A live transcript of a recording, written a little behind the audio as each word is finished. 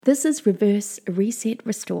This is Reverse, Reset,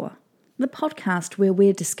 Restore, the podcast where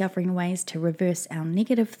we're discovering ways to reverse our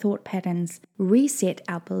negative thought patterns, reset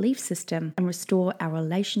our belief system, and restore our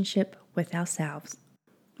relationship with ourselves.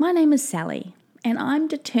 My name is Sally, and I'm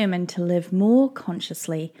determined to live more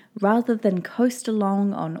consciously rather than coast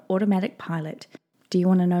along on automatic pilot. Do you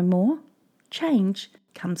want to know more? Change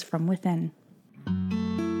comes from within.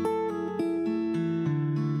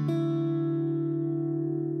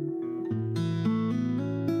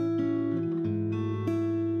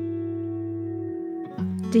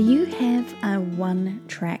 Do you have a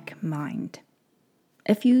one-track mind?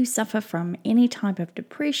 If you suffer from any type of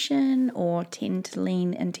depression or tend to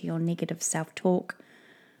lean into your negative self-talk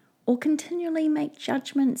or continually make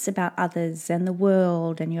judgments about others and the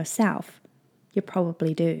world and yourself, you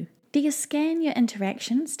probably do. Do you scan your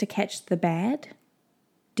interactions to catch the bad?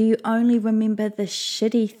 Do you only remember the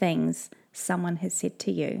shitty things someone has said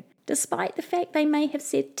to you, despite the fact they may have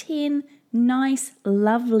said 10 nice,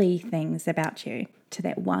 lovely things about you to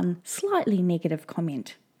that one slightly negative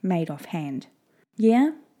comment made offhand?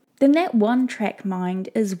 Yeah? Then that one-track mind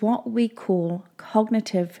is what we call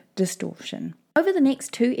cognitive distortion. Over the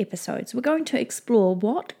next 2 episodes, we're going to explore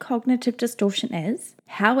what cognitive distortion is,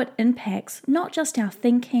 how it impacts not just our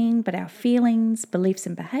thinking, but our feelings, beliefs,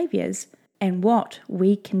 and behaviors, and what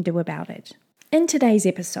we can do about it. In today's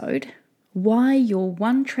episode, why your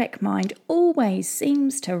one-track mind always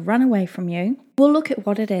seems to run away from you, we'll look at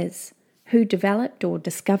what it is, who developed or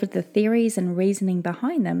discovered the theories and reasoning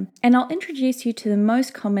behind them, and I'll introduce you to the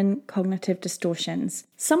most common cognitive distortions.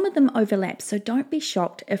 Some of them overlap, so don't be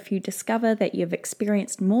shocked if you discover that you've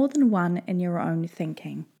experienced more than one in your own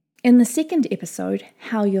thinking. In the second episode,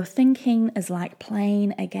 How Your Thinking is Like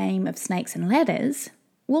Playing a Game of Snakes and Ladders,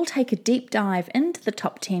 we'll take a deep dive into the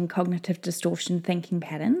top 10 cognitive distortion thinking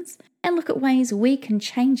patterns and look at ways we can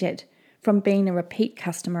change it from being a repeat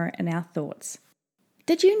customer in our thoughts.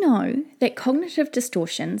 Did you know that cognitive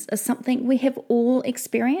distortions are something we have all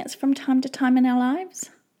experienced from time to time in our lives?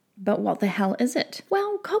 But what the hell is it?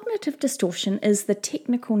 Well, cognitive distortion is the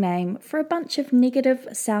technical name for a bunch of negative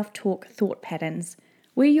self-talk thought patterns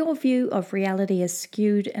where your view of reality is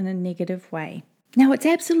skewed in a negative way. Now, it's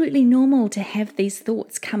absolutely normal to have these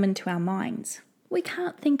thoughts come into our minds. We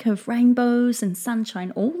can't think of rainbows and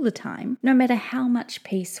sunshine all the time, no matter how much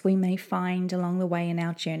peace we may find along the way in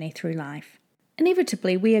our journey through life.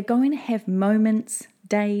 Inevitably, we are going to have moments,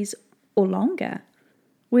 days, or longer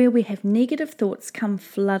where we have negative thoughts come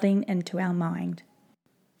flooding into our mind.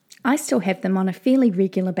 I still have them on a fairly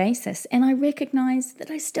regular basis, and I recognize that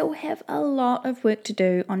I still have a lot of work to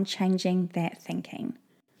do on changing that thinking.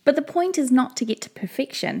 But the point is not to get to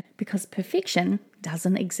perfection, because perfection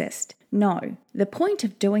doesn't exist. No, the point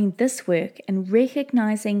of doing this work and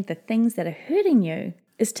recognizing the things that are hurting you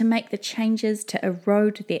is to make the changes to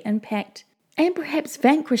erode their impact and perhaps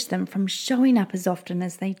vanquish them from showing up as often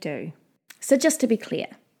as they do. So just to be clear,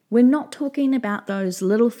 we're not talking about those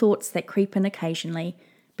little thoughts that creep in occasionally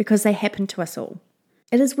because they happen to us all.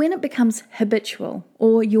 It is when it becomes habitual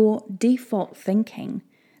or your default thinking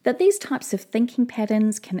that these types of thinking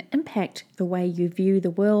patterns can impact the way you view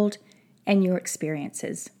the world and your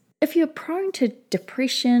experiences. If you're prone to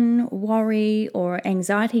depression, worry, or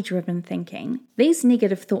anxiety-driven thinking, these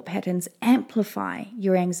negative thought patterns amplify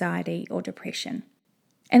your anxiety or depression.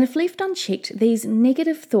 And if left unchecked, these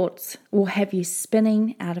negative thoughts will have you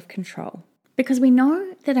spinning out of control. Because we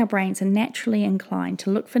know that our brains are naturally inclined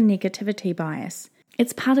to look for negativity bias.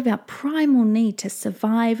 It's part of our primal need to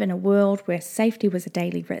survive in a world where safety was a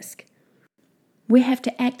daily risk. We have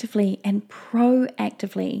to actively and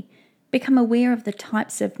proactively become aware of the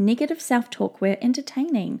types of negative self-talk we're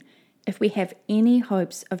entertaining if we have any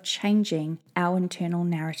hopes of changing our internal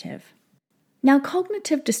narrative. Now,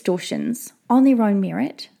 cognitive distortions, on their own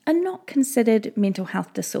merit, are not considered mental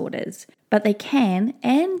health disorders, but they can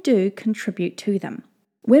and do contribute to them.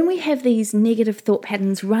 When we have these negative thought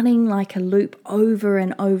patterns running like a loop over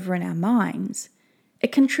and over in our minds,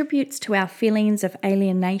 it contributes to our feelings of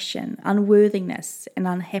alienation, unworthiness, and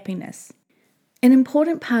unhappiness. An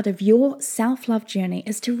important part of your self-love journey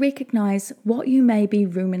is to recognize what you may be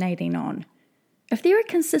ruminating on. If there are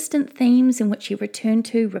consistent themes in which you return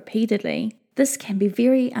to repeatedly, this can be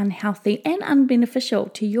very unhealthy and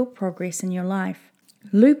unbeneficial to your progress in your life.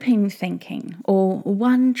 Looping thinking or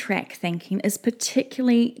one-track thinking is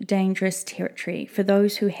particularly dangerous territory for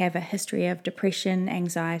those who have a history of depression,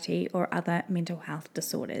 anxiety, or other mental health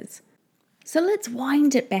disorders. So let's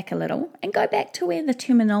wind it back a little and go back to where the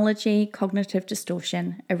terminology cognitive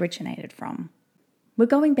distortion originated from. We're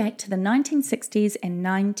going back to the 1960s and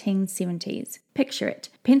 1970s. Picture it,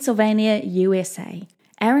 Pennsylvania, USA,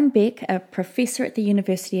 Aaron Beck, a professor at the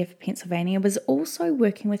University of Pennsylvania, was also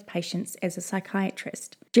working with patients as a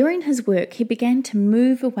psychiatrist. During his work, he began to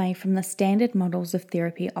move away from the standard models of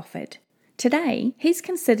therapy offered. Today, he's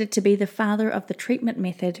considered to be the father of the treatment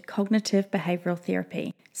method Cognitive Behavioral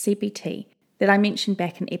Therapy, CBT, that I mentioned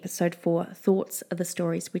back in episode 4, Thoughts are the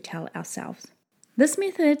Stories We Tell Ourselves. This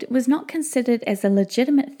method was not considered as a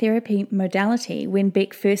legitimate therapy modality when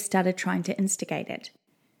Beck first started trying to instigate it.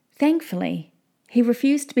 Thankfully, he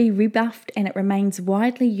refused to be rebuffed, and it remains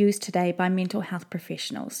widely used today by mental health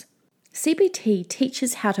professionals. CBT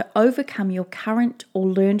teaches how to overcome your current or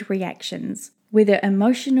learned reactions, whether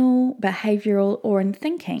emotional, behavioral, or in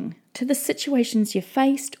thinking, to the situations you've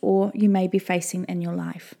faced or you may be facing in your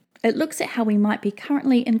life. It looks at how we might be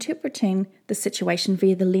currently interpreting the situation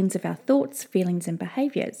via the lens of our thoughts, feelings, and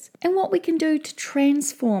behaviors, and what we can do to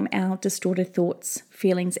transform our distorted thoughts,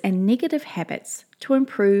 feelings, and negative habits to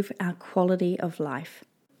improve our quality of life.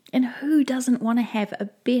 And who doesn't want to have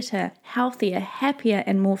a better, healthier, happier,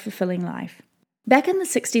 and more fulfilling life? Back in the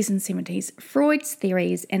 60s and 70s, Freud's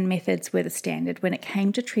theories and methods were the standard when it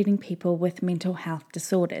came to treating people with mental health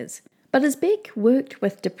disorders. But as Beck worked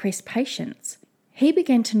with depressed patients, he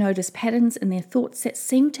began to notice patterns in their thoughts that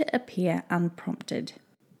seemed to appear unprompted.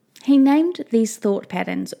 He named these thought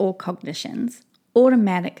patterns, or cognitions,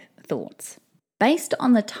 automatic thoughts. Based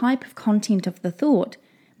on the type of content of the thought,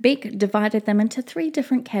 Beck divided them into 3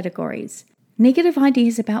 different categories: negative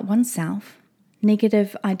ideas about oneself,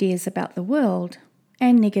 negative ideas about the world,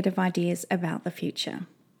 and negative ideas about the future.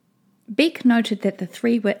 Beck noted that the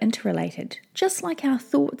 3 were interrelated, just like our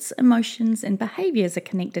thoughts, emotions, and behaviors are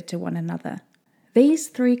connected to one another. These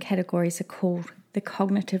 3 categories are called the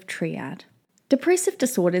cognitive triad. Depressive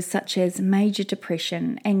disorders such as major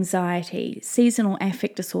depression, anxiety, seasonal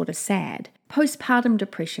affect disorder, SAD, postpartum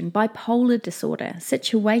depression, bipolar disorder,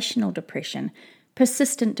 situational depression,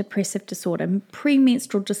 persistent depressive disorder,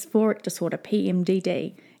 premenstrual dysphoric disorder,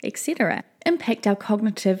 PMDD, etc., impact our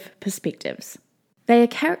cognitive perspectives. They are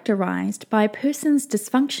characterized by a person's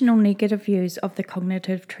dysfunctional negative views of the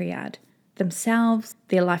cognitive triad, themselves,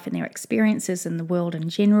 their life and their experiences in the world in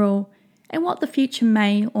general, and what the future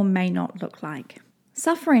may or may not look like.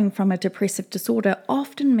 Suffering from a depressive disorder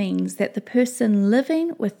often means that the person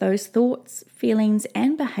living with those thoughts, feelings,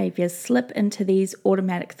 and behaviors slip into these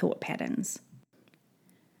automatic thought patterns.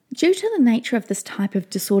 Due to the nature of this type of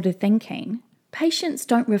disordered thinking, patients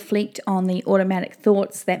don't reflect on the automatic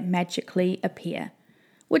thoughts that magically appear,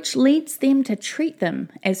 which leads them to treat them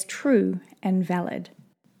as true and valid,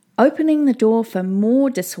 opening the door for more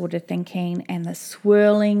disordered thinking and the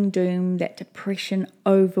swirling doom that depression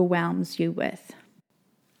overwhelms you with.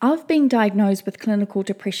 I've been diagnosed with clinical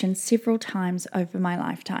depression several times over my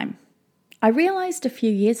lifetime. I realized a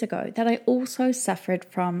few years ago that I also suffered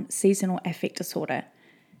from seasonal affect disorder,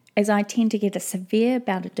 as I tend to get a severe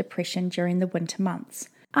bout of depression during the winter months.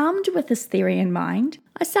 Armed with this theory in mind,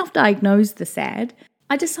 I self-diagnosed the SAD.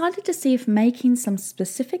 I decided to see if making some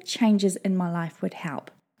specific changes in my life would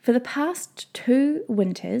help. For the past 2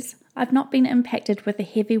 winters, I've not been impacted with the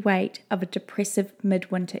heavy weight of a depressive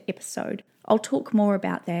midwinter episode. I'll talk more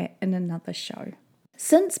about that in another show.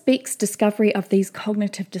 Since Beck's discovery of these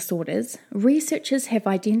cognitive disorders, researchers have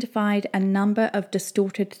identified a number of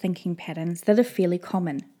distorted thinking patterns that are fairly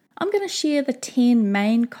common. I'm going to share the 10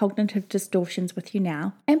 main cognitive distortions with you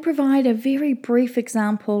now and provide a very brief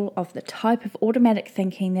example of the type of automatic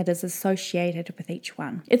thinking that is associated with each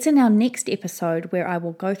one. It's in our next episode where I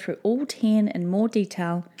will go through all 10 in more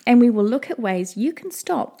detail, and we will look at ways you can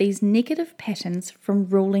stop these negative patterns from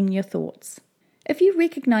ruling your thoughts. If you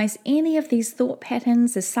recognize any of these thought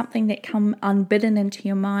patterns as something that come unbidden into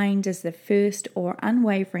your mind as the first or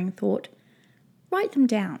unwavering thought, write them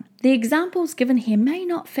down. The examples given here may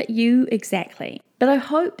not fit you exactly, but I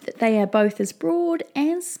hope that they are both as broad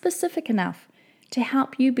and specific enough to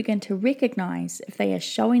help you begin to recognize if they are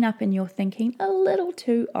showing up in your thinking a little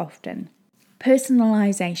too often.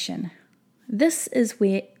 Personalization. This is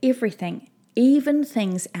where everything, even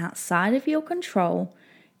things outside of your control,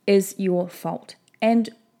 is your fault, and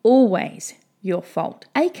always your fault,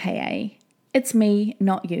 aka it's me,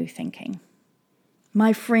 not you thinking.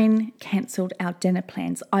 My friend cancelled our dinner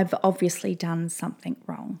plans. I've obviously done something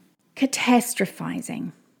wrong.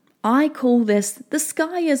 Catastrophizing. I call this the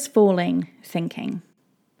sky is falling thinking.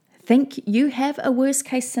 Think you have a worst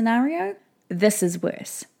case scenario? This is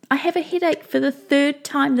worse. I have a headache for the 3rd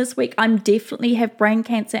time this week. I'm definitely have brain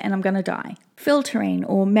cancer and I'm going to die. Filtering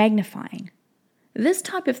or magnifying. This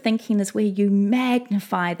type of thinking is where you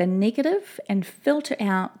magnify the negative and filter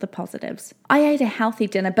out the positives. I ate a healthy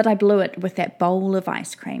dinner, but I blew it with that bowl of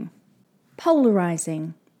ice cream.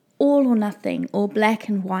 Polarizing, all or nothing or black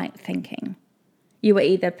and white thinking. You are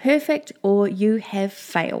either perfect or you have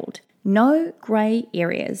failed. No grey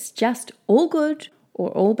areas, just all good or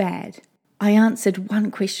all bad. I answered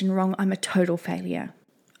one question wrong. I'm a total failure.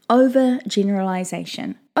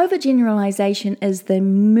 Overgeneralization. Overgeneralization is the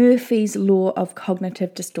Murphy's Law of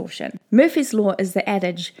cognitive distortion. Murphy's Law is the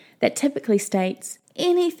adage that typically states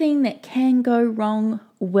anything that can go wrong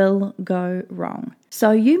will go wrong.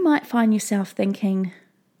 So you might find yourself thinking,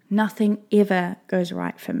 nothing ever goes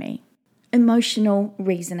right for me. Emotional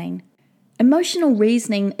reasoning. Emotional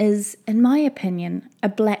reasoning is, in my opinion, a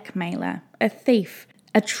blackmailer, a thief,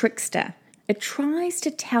 a trickster. It tries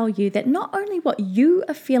to tell you that not only what you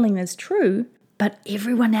are feeling is true, but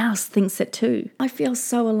everyone else thinks it too. I feel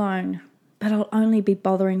so alone, but I'll only be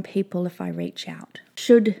bothering people if I reach out.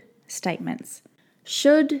 Should statements.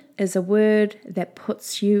 Should is a word that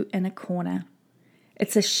puts you in a corner.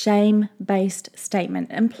 It's a shame-based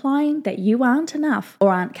statement implying that you aren't enough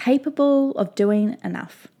or aren't capable of doing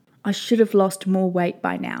enough. I should have lost more weight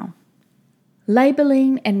by now.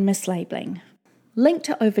 Labeling and mislabeling. Linked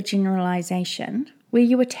to overgeneralization, where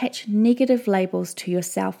you attach negative labels to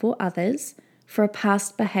yourself or others for a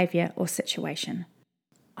past behavior or situation.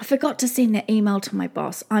 I forgot to send that email to my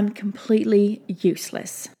boss. I'm completely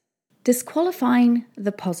useless. Disqualifying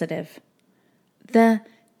the positive. The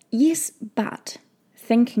yes, but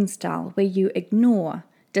thinking style where you ignore,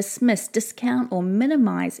 dismiss, discount, or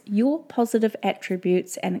minimize your positive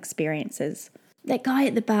attributes and experiences. That guy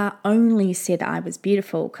at the bar only said I was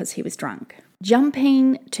beautiful because he was drunk.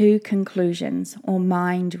 Jumping to conclusions or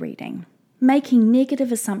mind reading. Making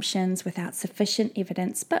negative assumptions without sufficient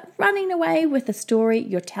evidence, but running away with a story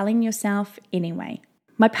you're telling yourself anyway.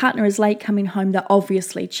 My partner is late coming home, they're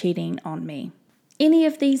obviously cheating on me. Any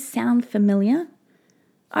of these sound familiar?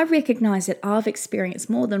 I recognize that I've experienced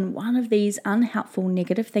more than one of these unhelpful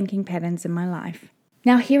negative thinking patterns in my life.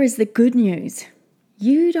 Now here is the good news.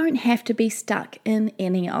 You don't have to be stuck in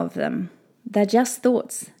any of them. They're just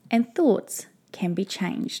thoughts, and thoughts can be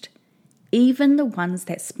changed. Even the ones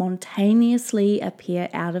that spontaneously appear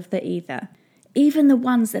out of the ether. Even the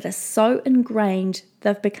ones that are so ingrained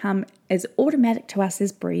they've become as automatic to us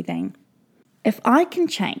as breathing. If I can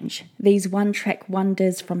change these one-track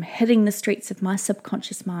wonders from hitting the streets of my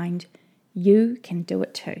subconscious mind, you can do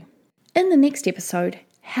it too. In the next episode,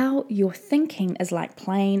 how your thinking is like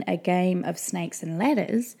playing a game of snakes and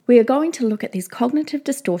ladders, we are going to look at these cognitive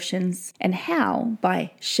distortions and how,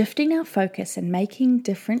 by shifting our focus and making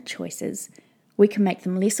different choices, we can make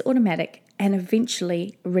them less automatic and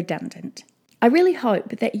eventually redundant. I really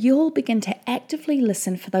hope that you'll begin to actively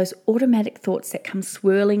listen for those automatic thoughts that come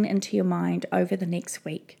swirling into your mind over the next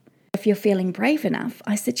week. If you're feeling brave enough,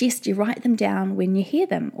 I suggest you write them down when you hear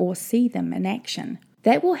them or see them in action.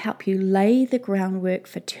 That will help you lay the groundwork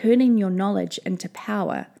for turning your knowledge into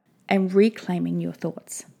power and reclaiming your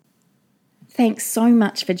thoughts. Thanks so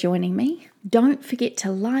much for joining me. Don't forget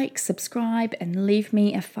to like, subscribe, and leave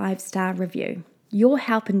me a 5-star review. Your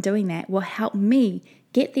help in doing that will help me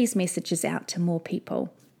get these messages out to more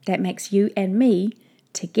people. That makes you and me,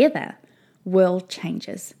 together, world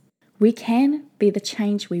changers. We can be the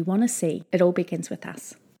change we want to see. It all begins with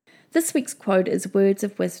us. This week's quote is words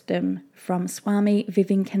of wisdom from Swami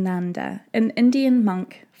Vivekananda, an Indian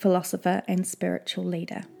monk, philosopher, and spiritual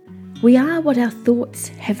leader. We are what our thoughts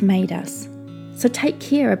have made us, so take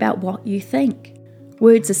care about what you think.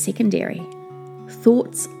 Words are secondary.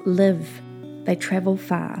 Thoughts live. They travel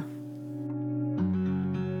far.